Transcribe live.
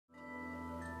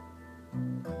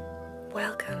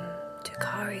Welcome to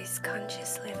Corey's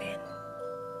Conscious Living.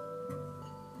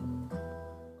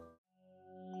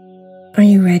 Are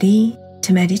you ready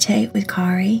to meditate with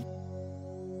Corey?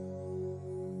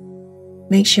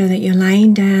 Make sure that you're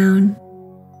lying down,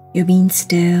 you're being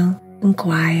still and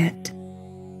quiet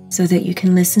so that you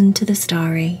can listen to the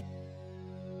story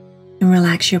and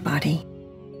relax your body.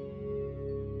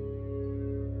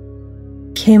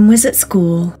 Kim was at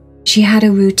school. She had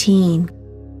a routine.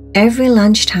 Every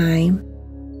lunchtime,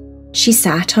 she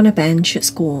sat on a bench at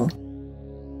school.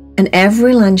 And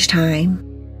every lunchtime,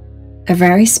 a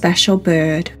very special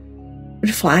bird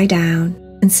would fly down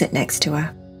and sit next to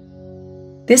her.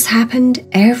 This happened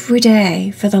every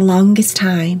day for the longest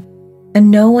time, and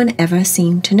no one ever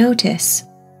seemed to notice.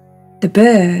 The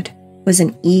bird was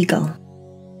an eagle.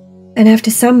 And after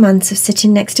some months of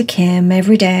sitting next to Kim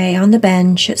every day on the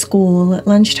bench at school at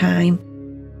lunchtime,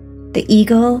 the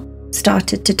eagle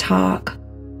started to talk.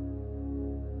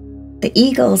 The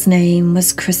eagle's name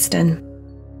was Christen.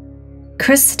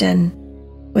 Christen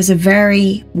was a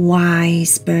very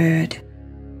wise bird.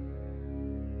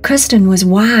 Christen was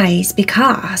wise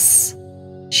because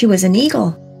she was an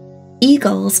eagle.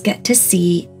 Eagles get to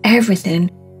see everything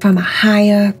from a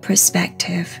higher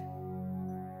perspective.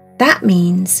 That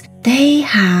means they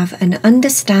have an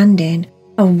understanding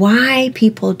of why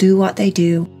people do what they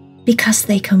do because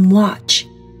they can watch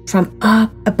from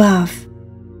up above,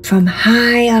 from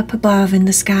high up above in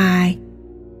the sky.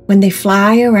 When they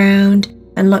fly around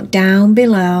and look down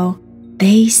below,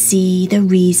 they see the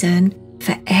reason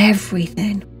for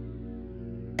everything.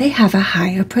 They have a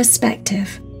higher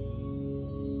perspective.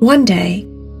 One day,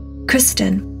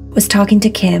 Christen was talking to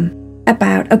Kim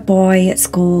about a boy at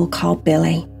school called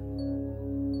Billy.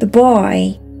 The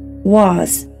boy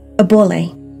was a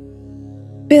bully.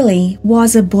 Billy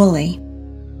was a bully.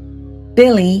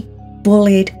 Billy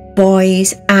bullied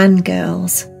boys and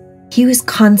girls. He was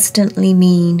constantly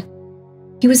mean.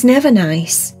 He was never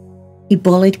nice. He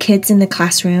bullied kids in the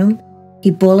classroom. He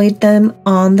bullied them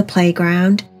on the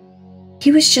playground.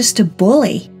 He was just a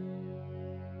bully.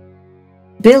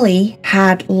 Billy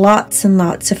had lots and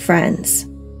lots of friends,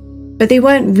 but they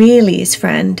weren't really his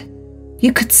friend.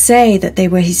 You could say that they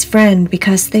were his friend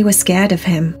because they were scared of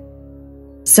him.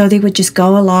 So they would just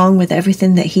go along with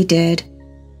everything that he did.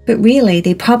 But really,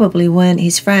 they probably weren't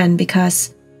his friend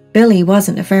because Billy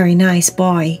wasn't a very nice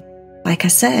boy. Like I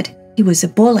said, he was a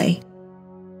bully.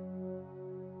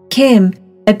 Kim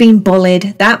had been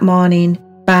bullied that morning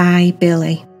by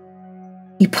Billy.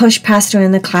 He pushed past her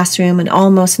in the classroom and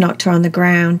almost knocked her on the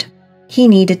ground. He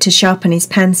needed to sharpen his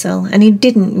pencil, and he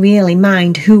didn't really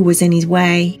mind who was in his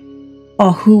way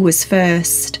or who was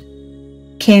first.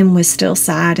 Kim was still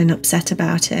sad and upset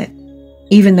about it.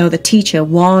 Even though the teacher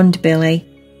warned Billy,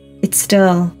 it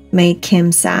still made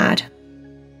Kim sad.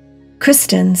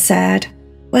 Christen said,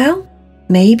 "Well,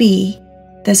 maybe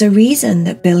there's a reason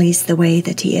that Billy's the way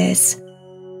that he is.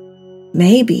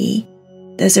 Maybe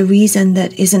there's a reason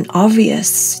that isn't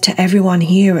obvious to everyone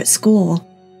here at school.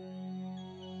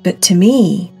 But to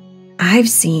me, I've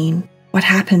seen what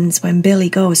happens when Billy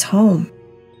goes home."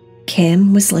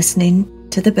 Kim was listening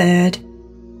to the bird.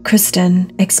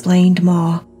 Christen explained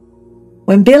more.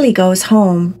 When Billy goes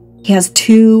home, he has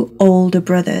 2 older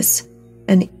brothers,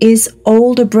 and his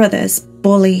older brothers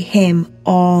bully him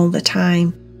all the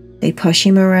time. They push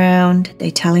him around,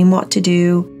 they tell him what to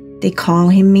do, they call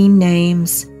him mean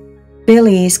names.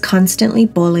 Billy is constantly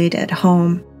bullied at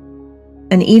home,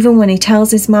 and even when he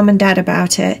tells his mum and dad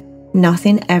about it,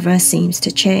 nothing ever seems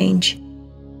to change.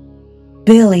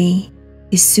 Billy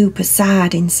is super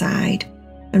sad inside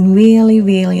and really,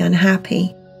 really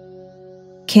unhappy.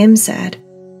 Kim said,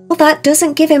 "Well, that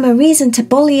doesn't give him a reason to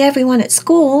bully everyone at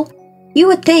school. You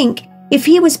would think if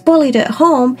he was bullied at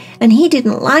home and he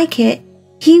didn't like it,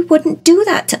 he wouldn't do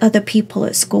that to other people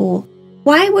at school.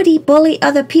 Why would he bully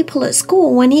other people at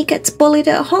school when he gets bullied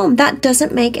at home? That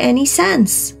doesn't make any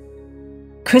sense."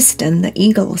 Christen, the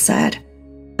eagle, said,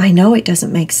 "I know it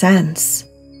doesn't make sense.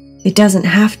 It doesn't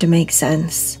have to make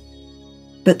sense.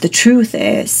 But the truth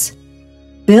is,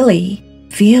 Billy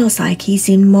feels like he's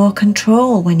in more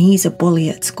control when he's a bully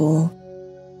at school.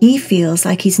 He feels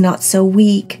like he's not so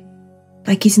weak,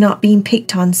 like he's not being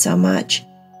picked on so much.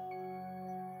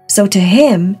 So to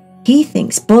him, he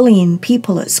thinks bullying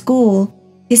people at school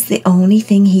is the only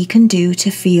thing he can do to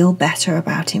feel better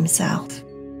about himself.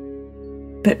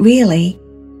 But really,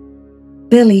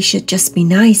 Billy should just be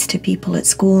nice to people at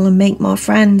school and make more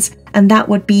friends, and that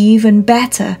would be even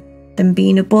better than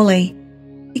being a bully.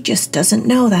 He just doesn't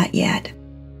know that yet."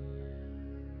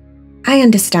 "I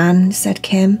understand," said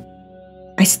Kim.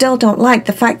 "I still don't like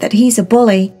the fact that he's a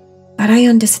bully, but I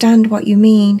understand what you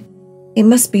mean. It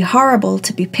must be horrible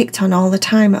to be picked on all the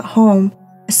time at home,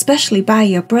 especially by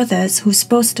your brothers who's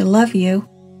supposed to love you."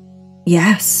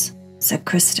 "Yes," said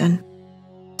Christen.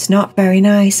 "It's not very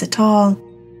nice at all."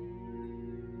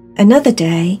 Another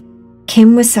day,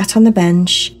 Kim was sat on the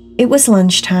bench. It was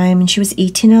lunchtime and she was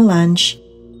eating her lunch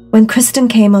when Christen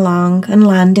came along and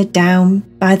landed down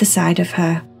by the side of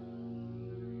her.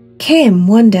 Kim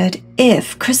wondered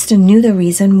if Christen knew the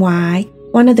reason why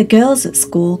one of the girls at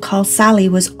school called Sally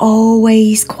was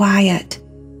always quiet.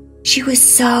 She was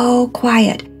so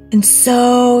quiet and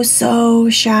so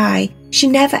shy. She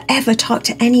never ever talked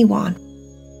to anyone.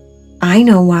 "I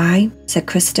know why," said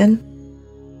Christen.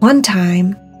 "One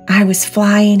time, I was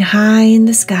flying high in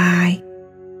the sky.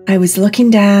 I was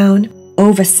looking down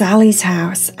over Sally's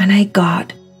house and I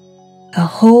got a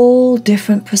whole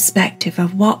different perspective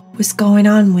of what was going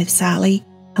on with Sally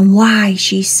and why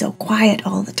she's so quiet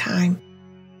all the time."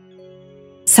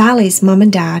 Sally's mum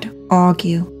and dad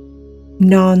argue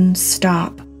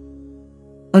non-stop.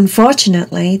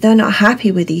 Unfortunately, they're not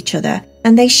happy with each other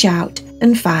and they shout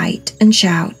and fight and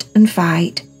shout and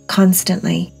fight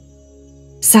constantly.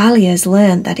 Sally has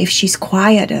learned that if she's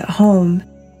quiet at home,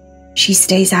 she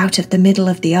stays out of the middle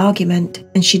of the argument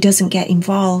and she doesn't get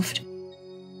involved.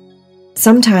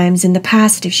 Sometimes in the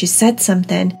past, if she said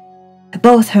something,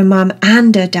 both her mum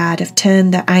and her dad have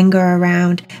turned their anger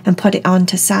around and put it on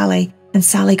to Sally, and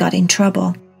Sally got in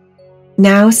trouble.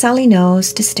 Now Sally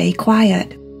knows to stay quiet.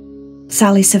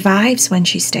 Sally survives when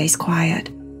she stays quiet.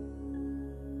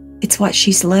 It's what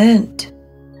she's learnt.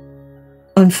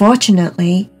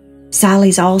 Unfortunately,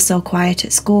 Sally's also quiet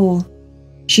at school.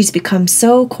 She's become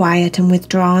so quiet and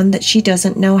withdrawn that she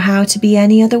doesn't know how to be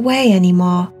any other way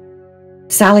anymore.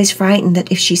 Sally's frightened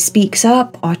that if she speaks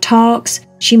up or talks,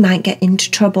 she might get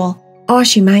into trouble, or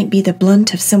she might be the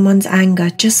blunt of someone's anger,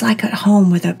 just like at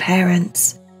home with her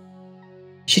parents.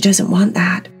 She doesn't want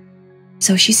that,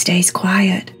 so she stays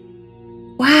quiet.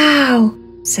 "Wow,"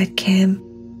 said Kim.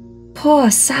 "Poor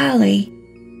Sally.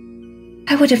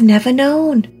 I would have never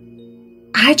known.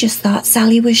 I just thought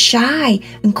Sally was shy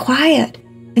and quiet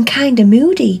and kind of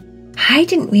moody. I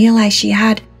didn't realize she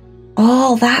had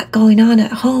all that going on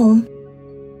at home.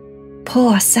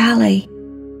 Poor Sally."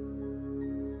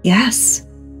 "Yes,"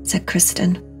 said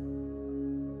Christen.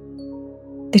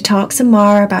 They talked some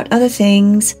more about other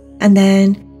things, and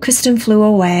then Christen flew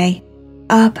away,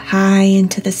 up high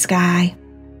into the sky.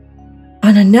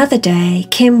 On another day,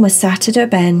 Kim was sat at her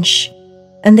bench,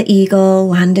 and the eagle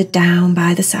landed down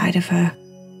by the side of her.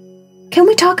 "Can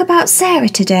we talk about Sarah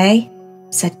today?"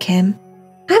 said Kim.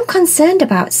 "I'm concerned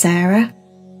about Sarah."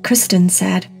 Christen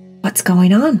said, "What's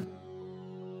going on?"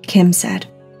 Kim said,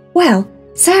 "Well,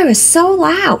 Sarah's so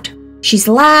loud. She's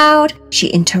loud, she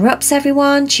interrupts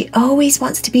everyone, she always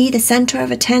wants to be the center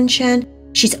of attention,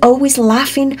 she's always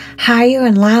laughing higher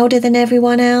and louder than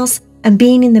everyone else and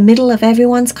being in the middle of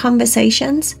everyone's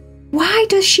conversations. Why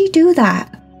does she do that?"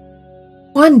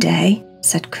 "One day,"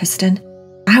 said Christen,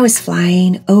 "I was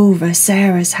flying over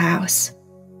Sarah's house,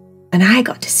 and I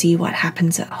got to see what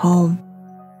happens at home.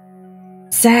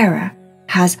 Sarah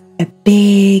has a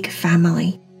big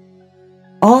family.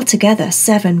 Altogether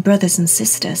 7 brothers and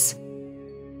sisters.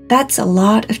 That's a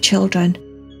lot of children,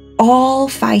 all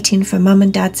fighting for mum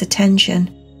and dad's attention.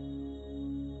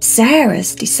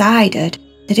 Sarah's decided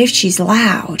that if she's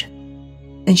loud,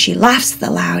 and she laughs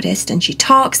the loudest, and she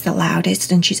talks the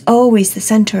loudest, and she's always the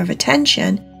center of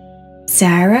attention,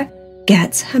 Sarah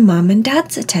gets her mum and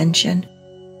dad's attention.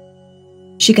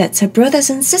 She gets her brothers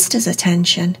and sisters'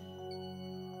 attention.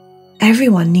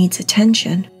 Everyone needs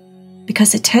attention,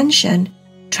 because attention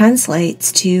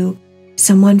translates to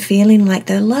someone feeling like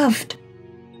they're loved,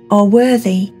 or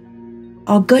worthy,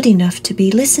 or good enough to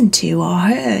be listened to or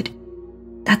heard.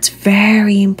 That's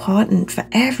very important for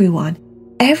everyone.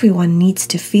 Everyone needs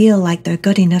to feel like they're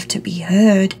good enough to be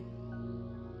heard.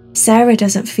 Sarah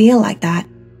doesn't feel like that.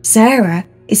 Sarah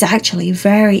is actually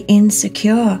very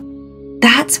insecure.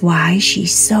 That's why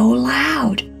she's so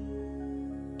loud.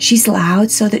 She's loud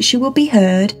so that she will be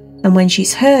heard, and when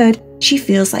she's heard, she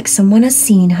feels like someone has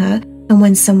seen her, and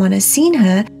when someone has seen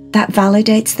her, that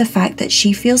validates the fact that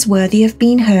she feels worthy of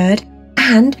being heard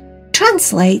and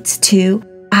translates to,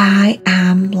 I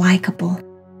am likable.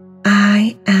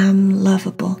 I am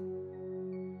lovable.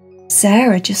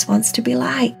 Sarah just wants to be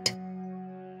liked.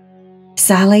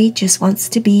 Sally just wants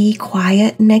to be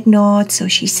quiet and ignored so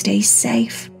she stays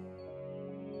safe.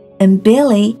 And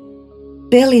Billy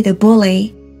the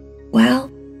bully,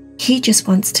 well, he just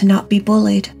wants to not be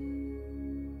bullied.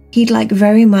 He'd like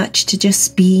very much to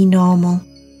just be normal.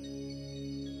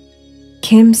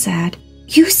 Kim said,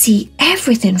 "You see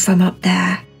everything from up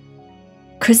there."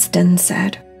 Christen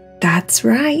said, "That's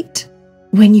right.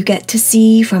 When you get to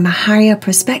see from a higher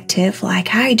perspective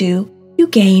like I do, you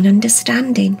gain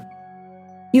understanding.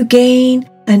 You gain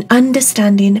an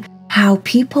understanding how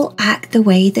people act the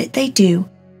way that they do,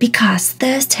 because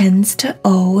there tends to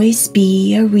always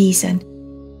be a reason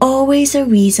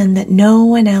that no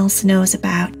one else knows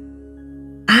about.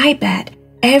 I bet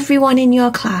everyone in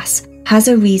your class has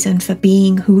a reason for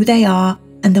being who they are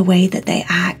and the way that they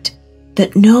act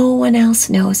that no one else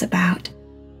knows about.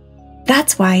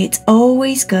 That's why it's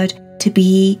always good to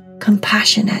be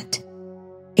compassionate.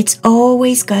 It's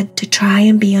always good to try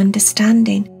and be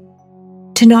understanding,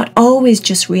 to not always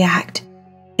just react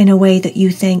in a way that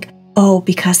you think, oh,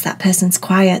 because that person's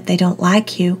quiet, they don't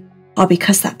like you, or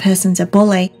because that person's a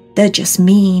bully, they're just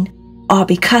mean, or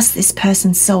because this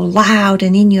person's so loud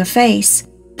and in your face,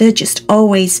 they're just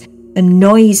always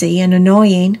noisy and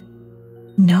annoying.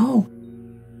 No.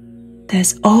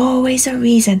 There's always a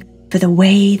reason for the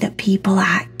way that people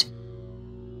act.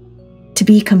 To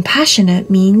be compassionate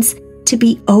means to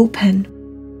be open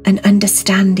and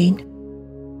understanding,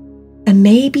 and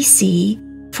maybe see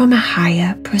from a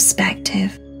higher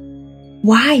perspective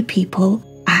why people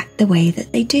act the way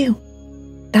that they do.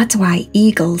 That's why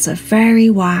eagles are very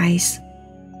wise.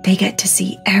 They get to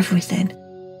see everything,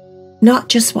 not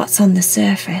just what's on the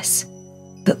surface,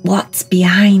 but what's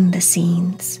behind the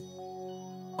scenes,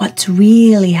 what's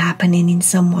really happening in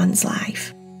someone's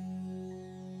life.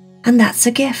 And that's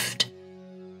a gift.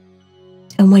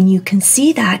 And when you can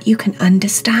see that, you can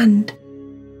understand.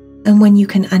 And when you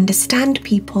can understand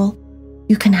people,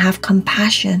 you can have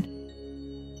compassion,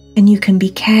 and you can be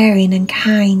caring and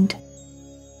kind.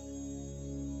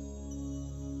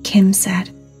 Kim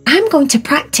said, "I'm going to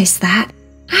practice that.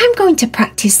 I'm going to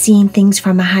practice seeing things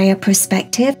from a higher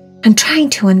perspective and trying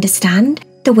to understand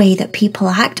the way that people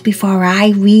act before I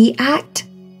react."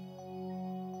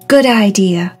 "Good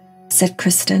idea," said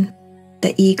Christen,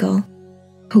 the eagle,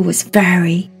 who was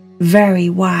very, very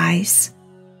wise.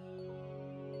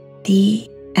 The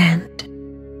end.